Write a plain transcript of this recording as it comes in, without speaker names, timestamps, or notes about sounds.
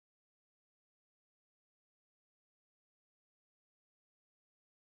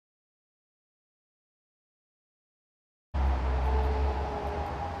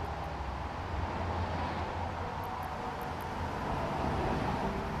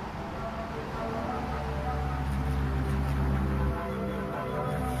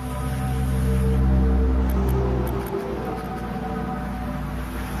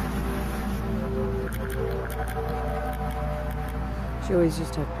She always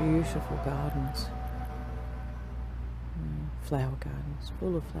used to have beautiful gardens. Flower gardens,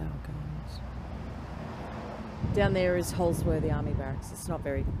 full of flower gardens. Down there is Holsworthy Army Barracks. It's not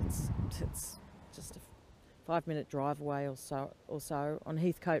very, it's just a 5-minute drive away or so on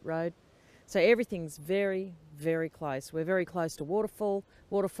Heathcote Road. So everything's very, very close. We're very close to Waterfall.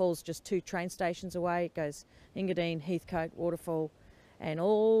 Waterfall's just 2 train stations away. It goes Engadine, Heathcote, Waterfall, and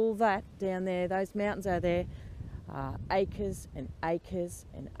all that down there, those mountains out there, are acres and acres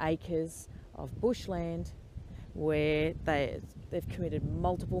and acres of bushland where they've committed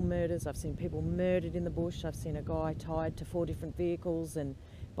multiple murders. I've seen people murdered in the bush. I've seen a guy tied to 4 different vehicles, and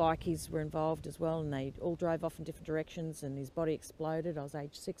bikies were involved as well, and they all drove off in different directions and his body exploded. I was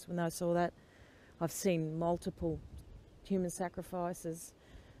age 6 when I saw that. I've seen multiple human sacrifices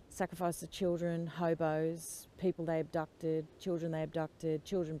of children, hobos, people they abducted,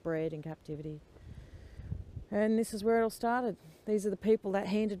 children bred in captivity. And this is where it all started. These are the people that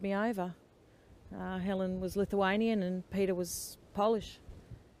handed me over. Helen was Lithuanian and Peter was Polish.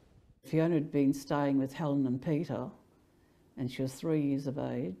 Fiona had been staying with Helen and Peter, and she was 3 years of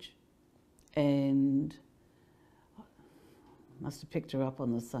age, and I must have picked her up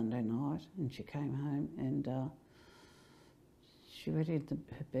on the Sunday night, and she came home, and she went into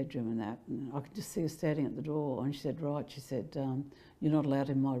her bedroom and that, and I could just see her standing at the door, and she said, right, she said, you're not allowed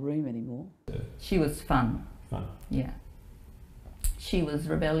in my room anymore. She was fun. Fun? Yeah. She was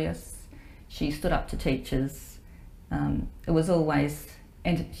rebellious. She stood up to teachers. It was always,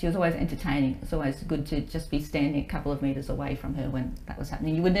 she was always entertaining. It's always good to just be standing a couple of metres away from her when that was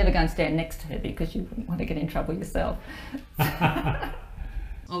happening. You would never go and stand next to her because you wouldn't want to get in trouble yourself. I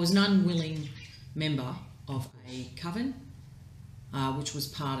was an unwilling member of a coven, which was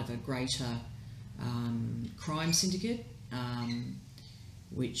part of a greater crime syndicate,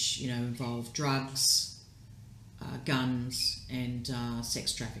 which involved drugs, guns, and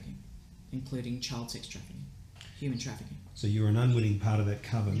sex trafficking, including child sex trafficking, human trafficking. So you were an unwitting part of that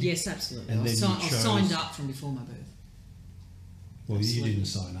coven? Yes, absolutely. And I was signed up from before my birth. Well, Absolutely. You didn't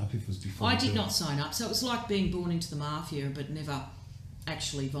sign up if it was before. I did not sign up, so it was like being born into the mafia but never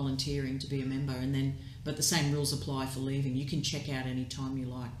actually volunteering to be a member. But the same rules apply for leaving. You can check out any time you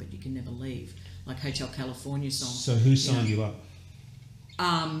like, but you can never leave, like Hotel California song. So who signed you up?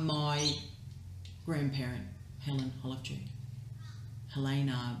 My grandparent, Helen Holovchik.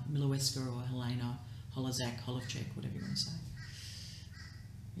 Helena Miloweska or Helena Holozak, Holovchik, whatever you want to say.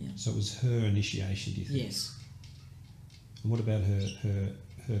 Yeah. So it was her initiation, do you think? Yes. And what about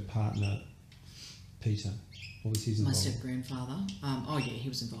her partner, Peter? What was his My involvement? step-grandfather. Oh yeah, he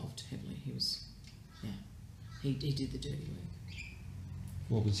was involved heavily. He was, yeah. He did the dirty work.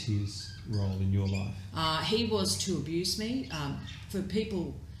 What was his role in your life? He was to abuse me. For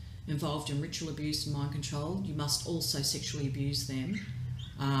people involved in ritual abuse and mind control, you must also sexually abuse them,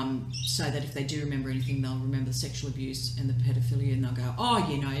 so that if they do remember anything, they'll remember the sexual abuse and the pedophilia, and they'll go, oh,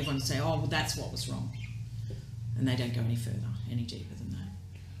 everyone will say, oh, well, that's what was wrong. And they don't go any further, any deeper than that.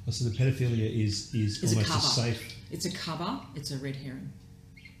 Oh, so the pedophilia is almost a cover. safe... It's a cover, it's a red herring.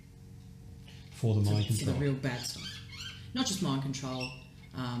 For the mind control? For the real bad stuff. Not just mind control,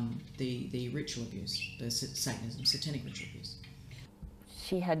 the ritual abuse, the Satanism, satanic ritual abuse.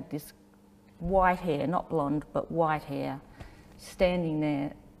 She had this white hair, not blonde, but white hair, standing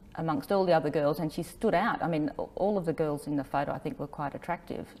there amongst all the other girls, and she stood out. I mean, all of the girls in the photo I think were quite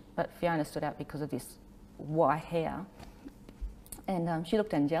attractive, but Fiona stood out because of this white hair, and she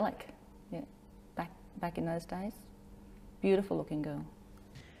looked angelic, yeah, back in those days. Beautiful looking girl.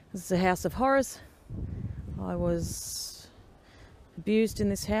 This is a house of horrors. I was abused in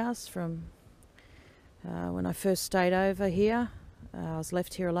this house from when I first stayed over here. I was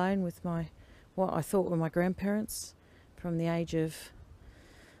left here alone with what I thought were my grandparents from the age of,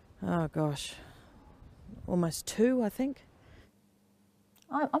 oh gosh, almost 2, I think.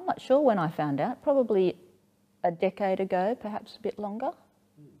 I'm not sure when I found out, probably a decade ago, perhaps a bit longer.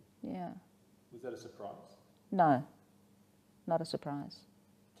 Yeah. Was that a surprise? No, not a surprise.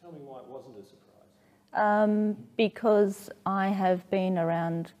 Tell me why it wasn't a surprise. Because I have been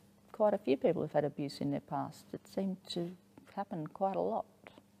around quite a few people who've had abuse in their past. It seemed to happen quite a lot.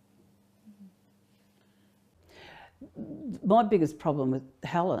 My biggest problem with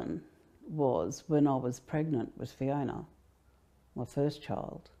Helen was when I was pregnant with Fiona, my first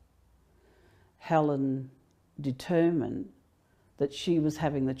child. Helen determined that she was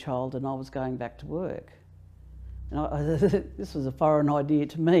having the child and I was going back to work. And this was a foreign idea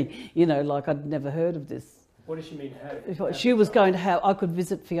to me, like I'd never heard of this. What does she mean have? She was going to have, I could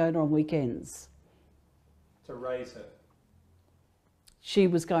visit Fiona on weekends. To raise her? She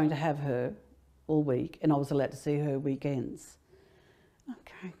was going to have her all week and I was allowed to see her weekends.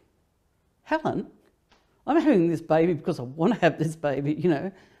 Helen, I'm having this baby because I want to have this baby, you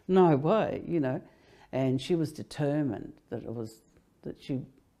know. No way, you know. And she was determined that she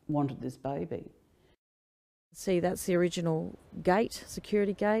wanted this baby. See, that's the original gate,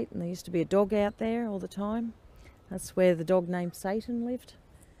 security gate, and there used to be a dog out there all the time. That's where the dog named Satan lived.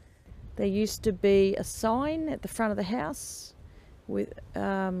 There used to be a sign at the front of the house with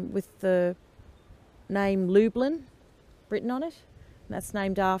the name Lublin written on it. And that's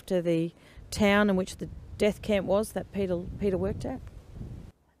named after the town in which the death camp was that Peter worked at.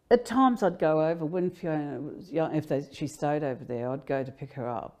 At times I'd go over, when Fiona was young, she stayed over there, I'd go to pick her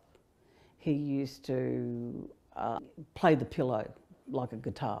up. He used to play the pillow like a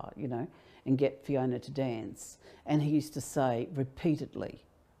guitar, you know, and get Fiona to dance. And he used to say repeatedly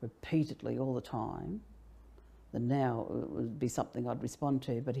all the time, that now it would be something I'd respond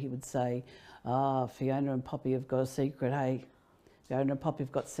to, but he would say, Fiona and Poppy have got a secret, hey? Fiona and Poppy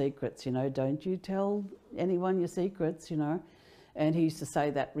have got secrets, you know, don't you tell anyone your secrets, you know. And he used to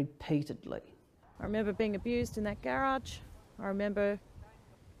say that repeatedly. I remember being abused in that garage. I remember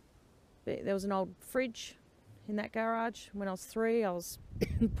there was an old fridge in that garage. When I was 3, I was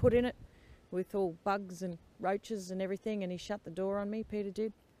put in it with all bugs and roaches and everything, and he shut the door on me, Peter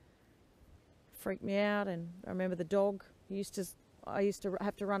did. Freaked me out. And I remember the dog. I used to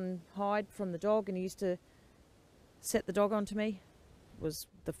have to run and hide from the dog, and he used to set the dog onto me. It was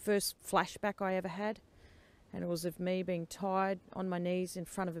the first flashback I ever had. And it was of me being tied on my knees in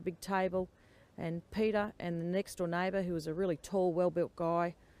front of a big table, and Peter and the next door neighbour, who was a really tall, well-built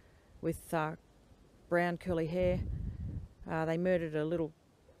guy with brown curly hair, they murdered a little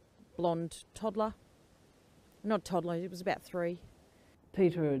blonde toddler. Not toddler, it was about 3.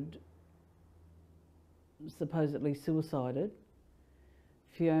 Peter had supposedly suicided.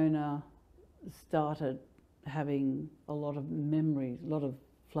 Fiona started having a lot of memories, a lot of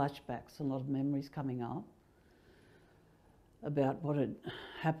flashbacks, a lot of memories coming up about what had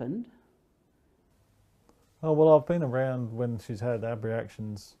happened. Oh, well, I've been around when she's had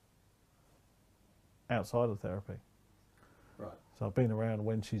abreactions outside of therapy. Right. So I've been around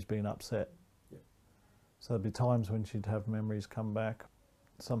when she's been upset. Yep. So there'd be times when she'd have memories come back,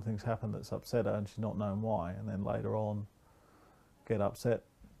 something's happened that's upset her and she's not known why, and then later on get upset,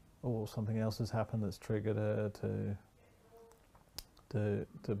 or something else has happened that's triggered her to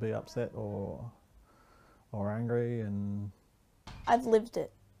be upset or angry. And I've lived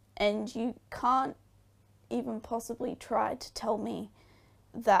it, and you can't even possibly try to tell me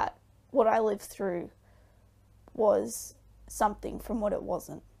that what I lived through was something from what it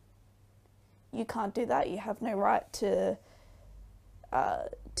wasn't. You can't do that. You have no right to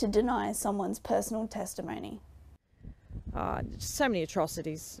deny someone's personal testimony. So many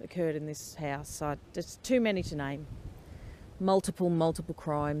atrocities occurred in this house. There's too many to name. Multiple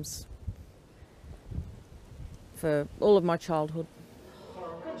crimes for all of my childhood.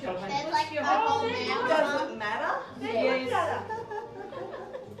 Doesn't matter. They're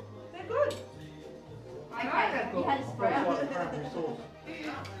good. Okay, you had a sprout.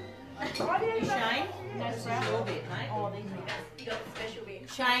 Shane, that's your bit, mate. Oh, you got the special bit.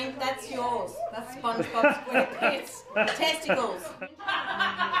 Shane, that's yours. That's SpongeBob SquarePants. Testicles.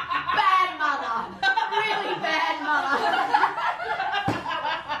 Bad mother. Really bad mother.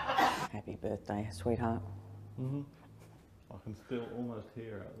 Happy birthday, sweetheart. Mm-hmm. I can still almost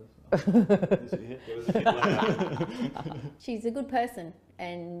hear out this. Is it loud? She's a good person,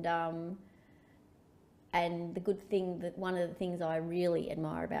 and the good thing, that one of the things I really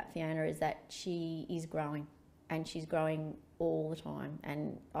admire about Fiona is that she is growing, and she's growing all the time,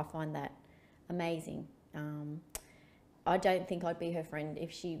 and I find that amazing. I don't think I'd be her friend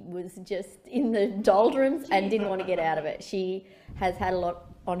if she was just in the doldrums and didn't want to get out of it. She has had a lot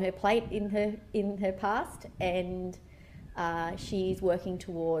on her plate in her past, and she's working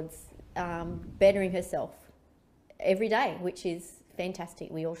towards bettering herself every day, which is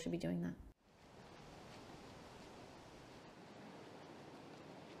fantastic. We all should be doing that.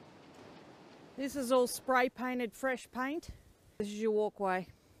 This is all spray painted fresh paint. This is your walkway.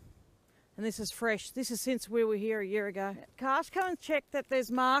 And this is fresh. This is since we were here a year ago. Cash, come and check that there's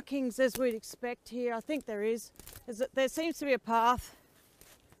markings as we'd expect here. I think there is. There seems to be a path.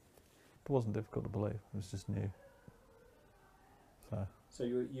 It wasn't difficult to believe. It was just new. So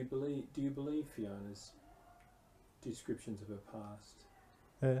you believe? Do you believe Fiona's descriptions of her past?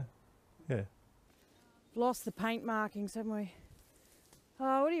 Yeah. Lost the paint markings, haven't we?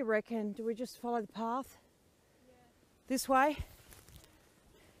 Oh, what do you reckon? Do we just follow the path? Yeah. This way?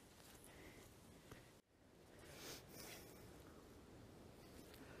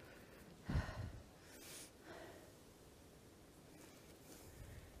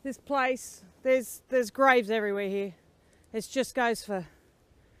 This place, there's graves everywhere here. It just goes for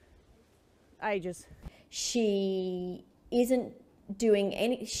ages. She isn't doing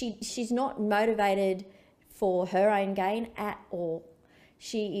any, she's not motivated for her own gain at all.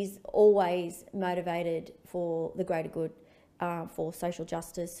 She is always motivated for the greater good, for social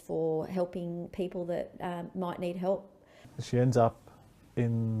justice, for helping people that might need help. She ends up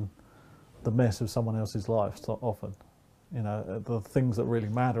in the mess of someone else's life so often. You know, the things that really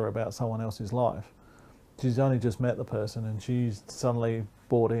matter about someone else's life. She's only just met the person and she's suddenly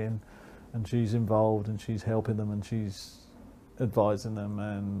bought in and she's involved and she's helping them and she's advising them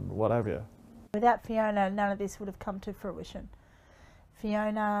and what have you. Without Fiona, none of this would have come to fruition.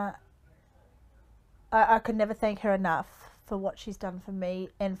 Fiona, I could never thank her enough for what she's done for me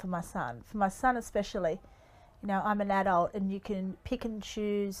and for my son. For my son especially, you know, I'm an adult and you can pick and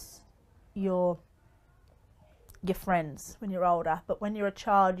choose your friends when you're older, but when you're a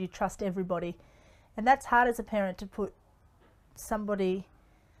child you trust everybody, and that's hard as a parent, to put somebody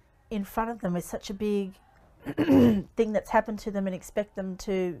in front of them with such a big thing that's happened to them and expect them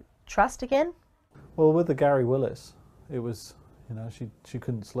to trust again. Well, with the Gary Willis, it was, you know, she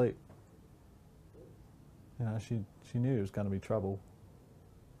couldn't sleep. You know, she knew it was going to be trouble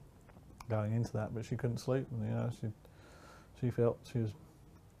going into that, but she couldn't sleep, and you know, she felt she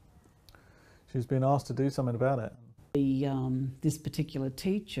was being asked to do something about it. This particular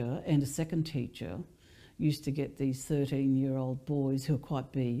teacher and a second teacher used to get these 13-year-old boys who were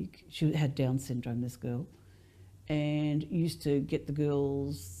quite big. She had Down syndrome, this girl, and used to get the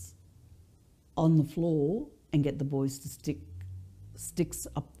girls on the floor and get the boys to stick sticks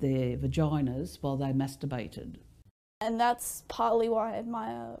up their vaginas while they masturbated. And that's partly why I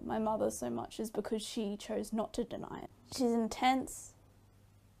admire my mother so much, is because she chose not to deny it. She's intense,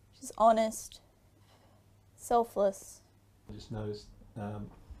 she's honest, selfless. I just noticed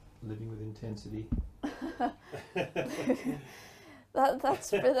living with intensity.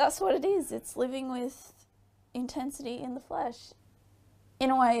 That's what it is. It's living with intensity in the flesh. In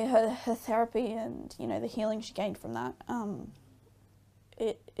a way, her therapy and, you know, the healing she gained from that,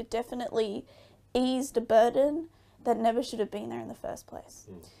 it definitely eased a burden that never should have been there in the first place.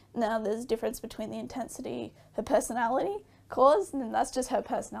 Now there's a difference between the intensity her personality caused, and that's just her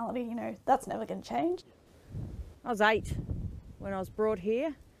personality, you know, that's never going to change. I was 8 when I was brought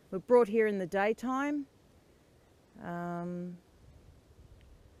here. We were brought here in the daytime. I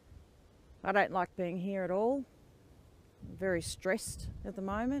don't like being here at all. I'm very stressed at the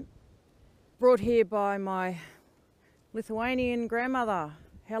moment. Brought here by my Lithuanian grandmother,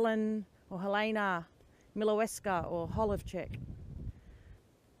 Helen or Helena Miloweska or Holovchek.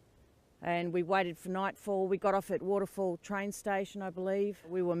 And we waited for nightfall. We got off at Waterfall train station, I believe.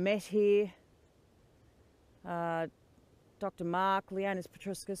 We were met here. Dr. Mark, Leonis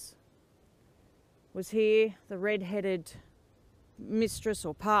Petruskas, was here, the red-headed mistress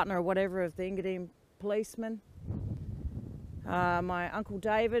or partner or whatever of the Engadine policeman. My uncle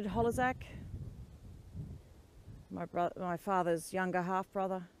David Holozak, my father's younger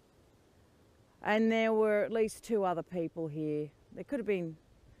half-brother. And there were at least 2 other people here. There could have been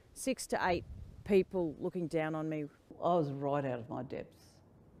 6 to 8 people looking down on me. I was right out of my depths.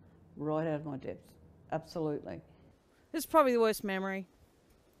 Right out of my depths. Absolutely. This is probably the worst memory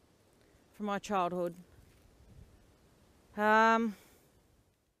from my childhood. I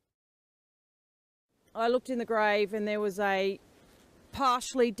looked in the grave and there was a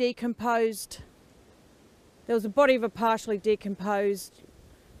partially decomposed, there was a body of a partially decomposed,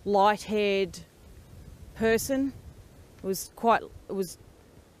 light-haired person. It was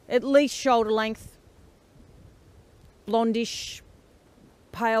at least shoulder length, blondish,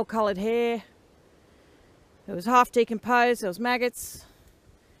 pale coloured hair. It was half decomposed, there was maggots.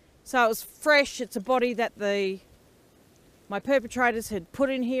 So it was fresh. It's a body that my perpetrators had put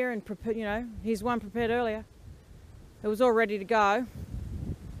in here and prepared, you know, here's one prepared earlier. It was all ready to go.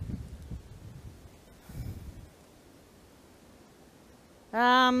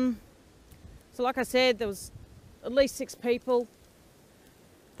 So like I said, there was at least 6 people.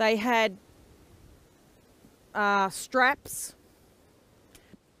 They had straps,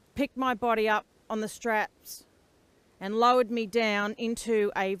 picked my body up on the straps and lowered me down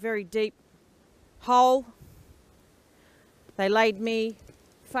into a very deep hole. They laid me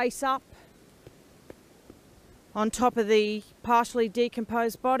face up on top of the partially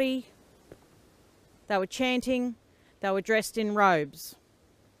decomposed body. They were chanting. They were dressed in robes.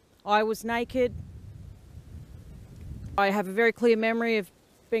 I was naked. I have a very clear memory of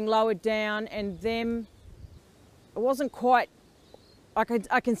being lowered down and them. It wasn't quite. I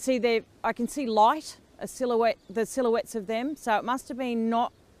can see light, the silhouettes of them. So it must have been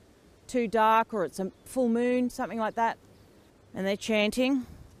not too dark or it's a full moon, something like that. And they're chanting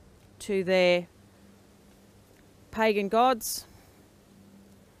to their pagan gods.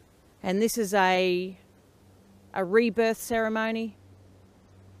 And this is a rebirth ceremony.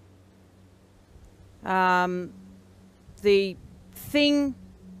 The thing,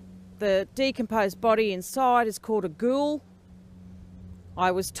 the decomposed body inside, is called a ghoul.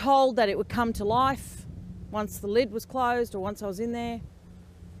 I was told that it would come to life once the lid was closed or once I was in there.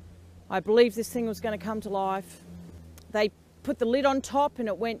 I believed this thing was going to come to life. They put the lid on top and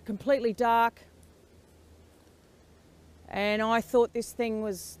it went completely dark. And I thought this thing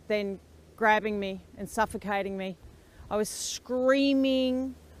was then grabbing me and suffocating me. I was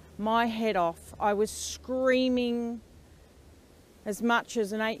screaming my head off. I was screaming as much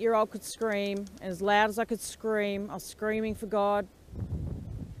as an 8-year-old could scream, and as loud as I could scream. I was screaming for God.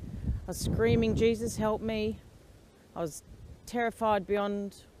 I was screaming, Jesus, help me. I was terrified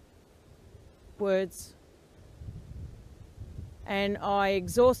beyond words. And I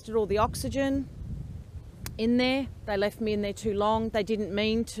exhausted all the oxygen in there. They left me in there too long. They didn't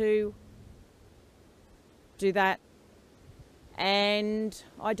mean to do that. And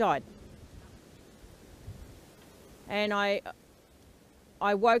I died. And I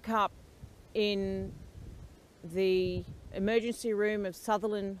woke up in the emergency room of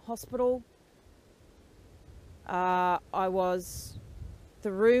Sutherland Hospital. The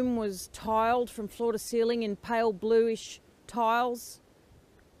room was tiled from floor to ceiling in pale bluish tiles.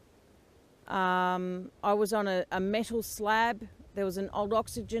 I was on a metal slab. There was an old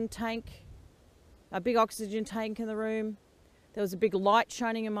oxygen tank, a big oxygen tank in the room. There was a big light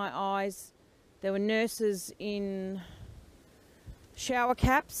shining in my eyes. There were nurses in shower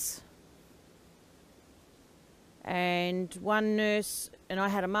caps. And one nurse, and I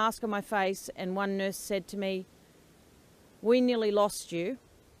had a mask on my face, and one nurse said to me, "We nearly lost you."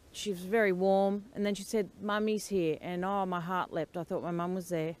 She was very warm, and then she said, "Mummy's here," and oh, my heart leapt. I thought my mum was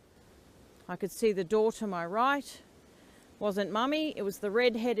there. I could see the door to my right. Wasn't Mummy, it was the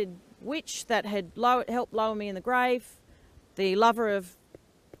red-headed witch that had helped lower me in the grave, the lover of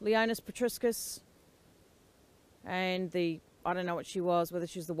Leonis Petriscus, and I don't know what she was, whether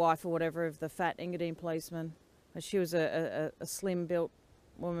she was the wife or whatever of the fat Engadine policeman. She was a slim-built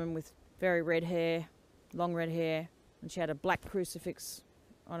woman with very red hair, long red hair, and she had a black crucifix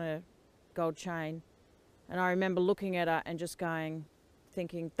on a gold chain. And I remember looking at her and just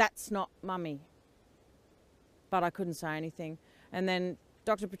thinking, that's not Mummy. But I couldn't say anything. And then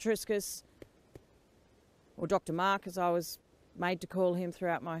Dr. Petriscus, or Dr. Mark, as I was made to call him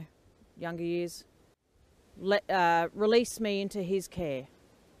throughout my younger years, released me into his care.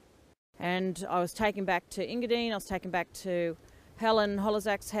 And I was taken back to Engadine. I was taken back to Helen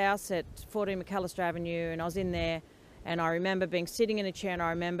Holozak's house at 14 McAllister Avenue, and I was in there, and I remember being sitting in a chair, and I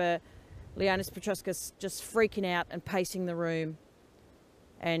remember Leonis Petriscus just freaking out and pacing the room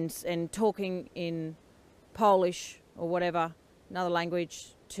and talking in Polish or whatever, another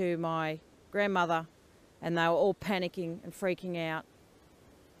language, to my grandmother, and they were all panicking and freaking out.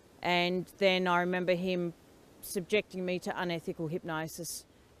 And then I remember him subjecting me to unethical hypnosis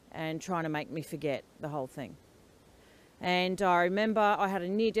and trying to make me forget the whole thing. And I remember I had a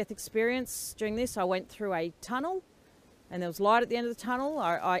near-death experience during this. I went through a tunnel, and there was light at the end of the tunnel.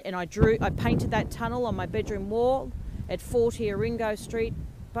 I painted that tunnel on my bedroom wall at 40 Aringo Street,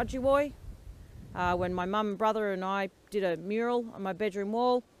 Budgewoi, when my mum and brother and I did a mural on my bedroom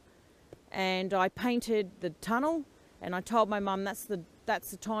wall. And I painted the tunnel, and I told my mum, that's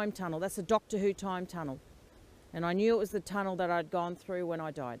the time tunnel, that's the Doctor Who time tunnel. And I knew it was the tunnel that I'd gone through when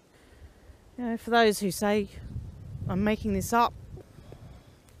I died. You know, for those who say I'm making this up,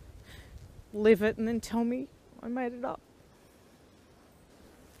 live it and then tell me I made it up.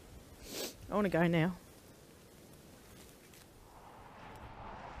 I want to go now.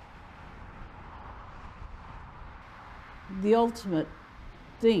 The ultimate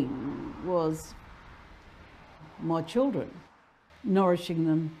thing was my children, nourishing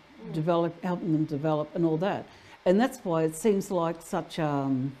them, helping them develop and all that. And that's why it seems like such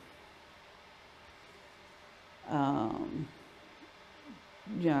you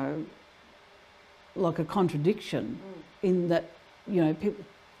know, like a contradiction in that, you know, people,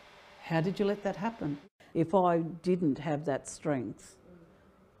 how did you let that happen? If I didn't have that strength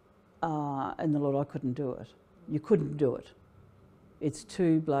and the Lord, I couldn't do it. You couldn't do it. It's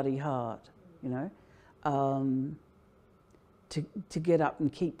too bloody hard, you know, to get up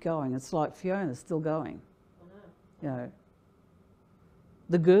and keep going. It's like Fiona's still going. You know,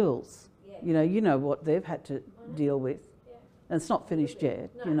 the girls, you know what they've had to deal with. And it's not finished yet,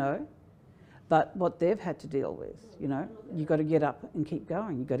 you know. But what they've had to deal with, you know, you've got to get up and keep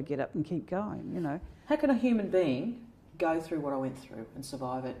going. You've got to get up and keep going, you know. How can a human being go through what I went through and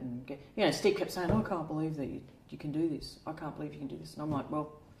survive it? And get, you know, Steve kept saying, "I can't believe that you can do this. I can't believe you can do this." And I'm like,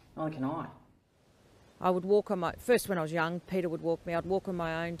 well, neither can I. I would walk on my, first when I was young, Peter would walk me, I'd walk on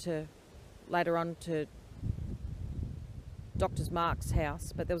my own to, later on to Dr. Mark's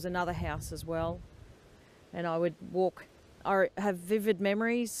house, but there was another house as well. And I would walk, I have vivid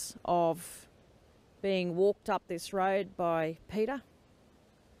memories of being walked up this road by Peter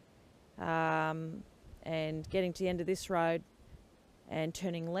and getting to the end of this road and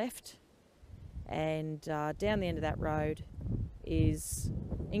turning left, and down the end of that road is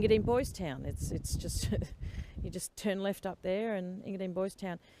Engadine Boys Town. It's just you just turn left up there and Engadine Boys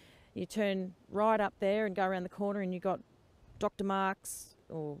Town. You turn right up there and go around the corner and you got Dr. Mark's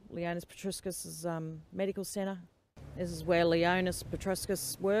or Leonis Petriscus' medical centre. This is where Leonis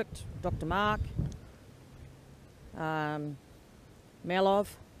Petriscus worked, Dr. Mark,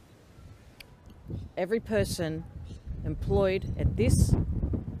 Melov. Every person employed at this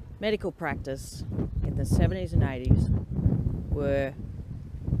medical practice in the 70s and 80s were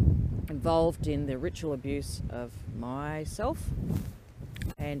involved in the ritual abuse of myself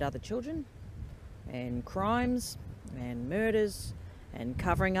and other children, and crimes and murders and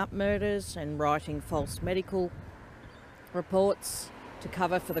covering up murders and writing false medical reports to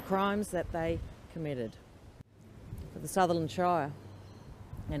cover for the crimes that they committed for the Sutherland Shire,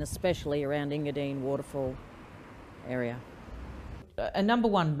 and especially around Engadine Waterfall area. A number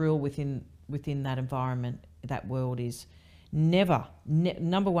one rule within that environment, that world, is never,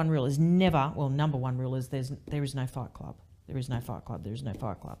 number one rule is never, well, number one rule is there is no fight club. There is no fight club, there is no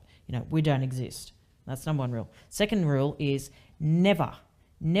fight club. You know, we don't exist. That's number one rule. Second rule is never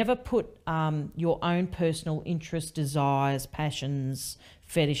put your own personal interests, desires, passions,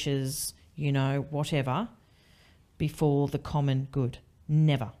 fetishes, you know, whatever, before the common good.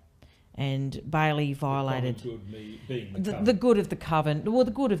 Never. And Bailey violated The common good being the good of the coven, well,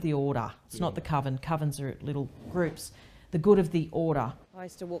 the good of the order. It's not the coven. Covens are little groups. The good of the order. I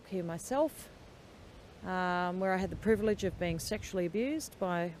used to walk here myself, where I had the privilege of being sexually abused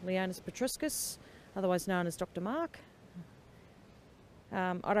by Leonis Petriscus, otherwise known as Dr. Mark.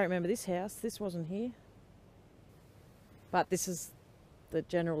 I don't remember this house. This wasn't here. But this is the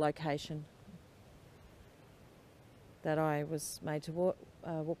general location that I was made to walk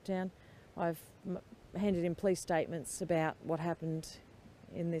down. I've handed in police statements about what happened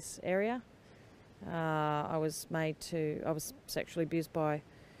in this area. I was sexually abused by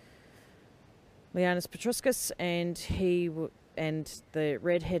Leonis Petriscus, and and the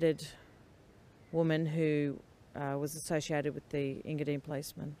red-headed woman who was associated with the Engadine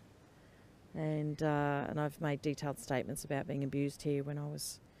policeman. And I've made detailed statements about being abused here when I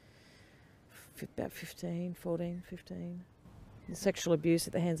was about 15. The sexual abuse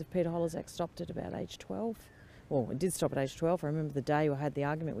at the hands of Peter Holozak stopped at about age 12. Well, it did stop at age 12. I remember the day I had the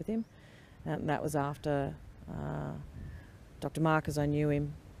argument with him. And that was after Dr. Mark, as I knew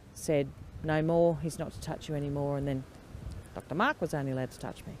him, said, "No more, he's not to touch you anymore." And then Dr. Mark was only allowed to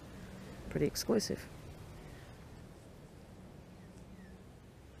touch me. Pretty exclusive.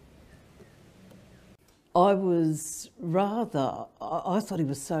 I thought he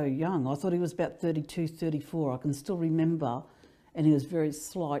was so young. I thought he was about 32, 34. I can still remember, and he was a very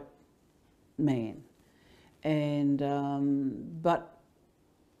slight man. And but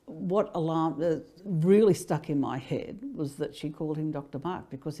what really stuck in my head was that she called him Dr. Mark,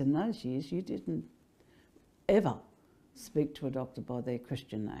 because in those years you didn't ever speak to a doctor by their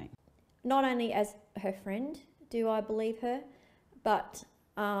Christian name. Not only as her friend do I believe her, but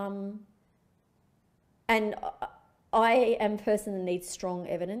and I am a person that needs strong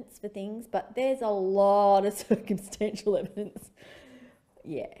evidence for things, but there's a lot of circumstantial evidence.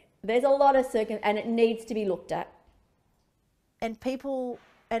 Yeah, there's a lot of and it needs to be looked at. And people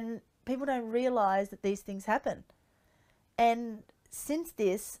don't realise that these things happen. And since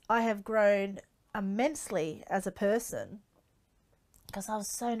this, I have grown immensely as a person, because I was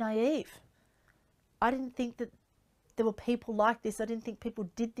so naive. I didn't think that there were people like this. I didn't think people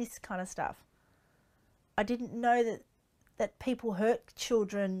did this kind of stuff. I didn't know that people hurt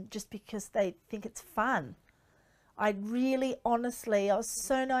children just because they think it's fun. I really, honestly, I was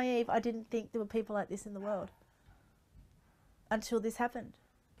so naive. I didn't think there were people like this in the world until this happened.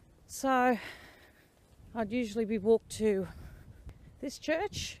 So I'd usually be walked to this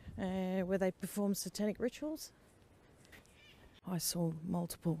church where they perform satanic rituals. I saw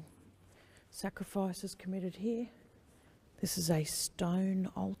multiple sacrifices committed here. This is a stone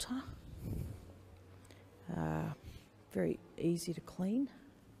altar. Very easy to clean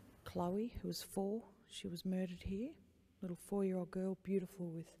Chloe, who was 4. She was murdered here. Little 4-year-old girl, beautiful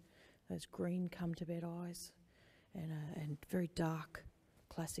with those green come-to-bed eyes and very dark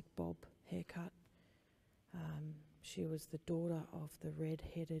classic bob haircut. She was the daughter of the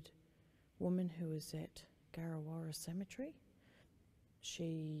red-headed woman who was at Garrawara Cemetery.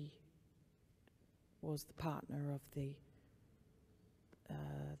 She was the partner of the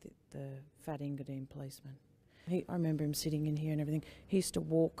fat Engadine policeman. I remember him sitting in here and everything. He used to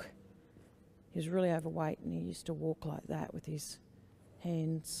walk. He was really overweight and he used to walk like that with his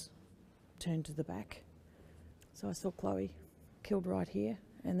hands turned to the back. So I saw Chloe killed right here,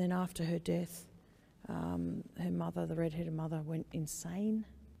 and then after her death, her mother, the red-headed mother, went insane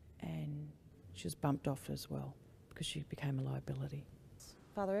and she was bumped off as well because she became a liability.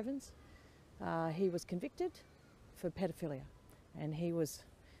 Father Evans, he was convicted for paedophilia and he was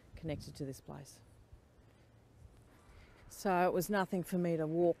connected to this place. So it was nothing for me to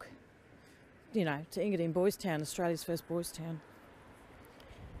walk, you know, to Engadine Boys Town, Australia's first boys town.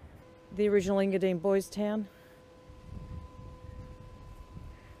 The original Engadine Boys Town.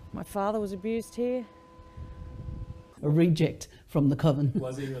 My father was abused here. A reject from the coven.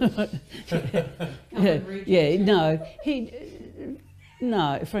 Was he really?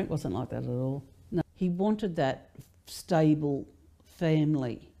 No, Frank wasn't like that at all. No, he wanted that stable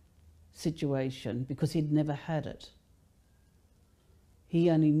family situation because he'd never had it. He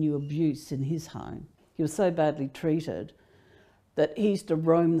only knew abuse in his home. He was so badly treated that he used to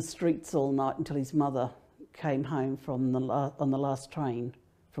roam the streets all night until his mother came home from on the last train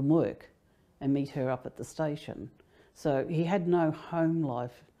from work and meet her up at the station. So he had no home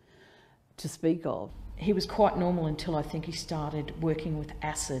life to speak of. He was quite normal until I think he started working with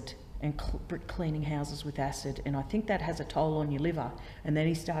acid and cleaning houses with acid, and I think that has a toll on your liver. And then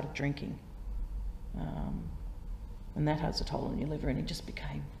he started drinking, and that has a toll on your liver, and he just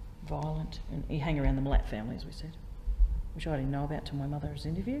became violent. And he hung around the Mlatt family, as we said, which I didn't know about till my mother's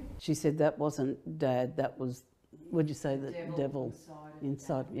interview. She said that wasn't Dad, that was, what'd you say, the devil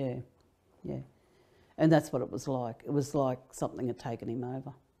inside, yeah. And that's what it was like. It was like something had taken him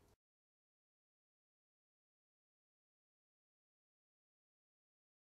over.